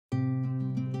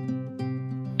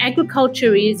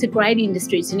agriculture is a great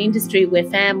industry. It's an industry where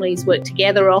families work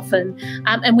together often,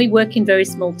 and we work in very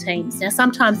small teams. Now,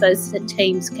 sometimes those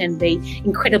teams can be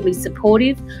incredibly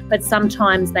supportive, but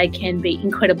sometimes they can be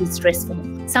incredibly stressful.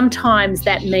 Sometimes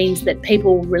that means that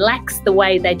people relax the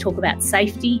way they talk about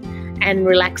safety and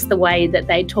relax the way that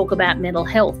they talk about mental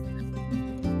health.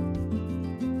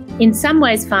 In some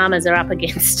ways, farmers are up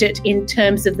against it in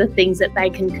terms of the things that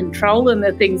they can control and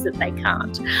the things that they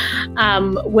can't.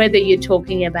 Whether you're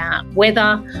talking about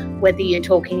weather, whether you're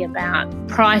talking about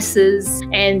prices,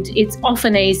 and it's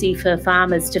often easy for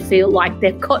farmers to feel like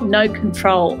they've got no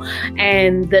control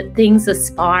and that things are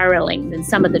spiralling. And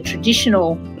some of the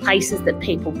traditional places that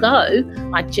people go,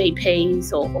 like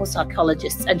GPs or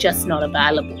psychologists, are just not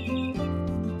available.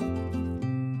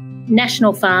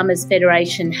 National Farmers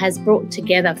Federation has brought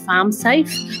together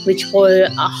FarmSafe, which were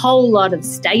a whole lot of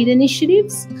state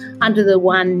initiatives under the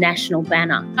one national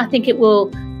banner. I think it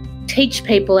will teach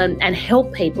people and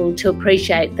help people to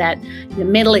appreciate that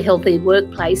mentally healthy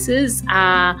workplaces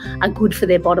are good for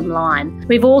their bottom line.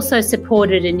 We've also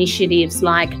supported initiatives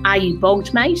like Are You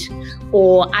Bogged Mate,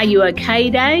 or Are You OK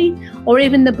Day, or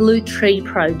even the Blue Tree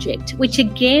Project, which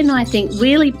again I think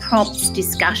really prompts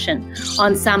discussion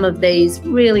on some of these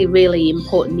really, really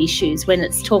important issues when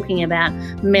it's talking about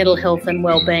mental health and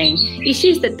wellbeing,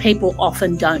 issues that people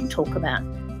often don't talk about.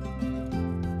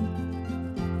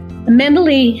 A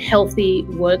mentally healthy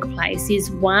workplace is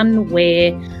one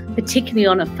where, particularly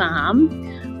on a farm,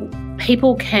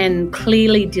 people can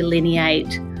clearly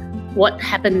delineate what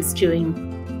happens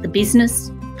during the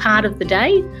business part of the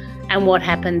day and what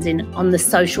happens on the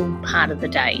social part of the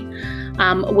day,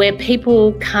 where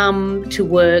people come to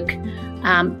work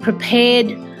prepared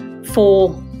for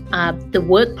the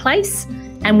workplace,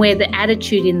 and where the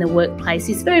attitude in the workplace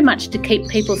is very much to keep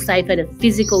people safe at a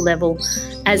physical level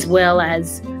as well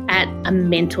as at a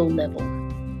mental level.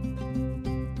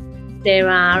 There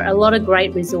are a lot of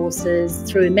great resources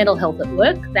through Mental Health at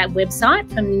Work, that website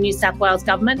from the New South Wales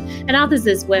Government, and others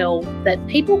as well that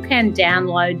people can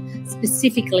download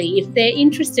specifically if they're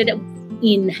interested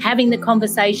in having the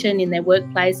conversation in their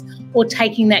workplace or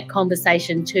taking that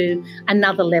conversation to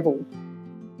another level.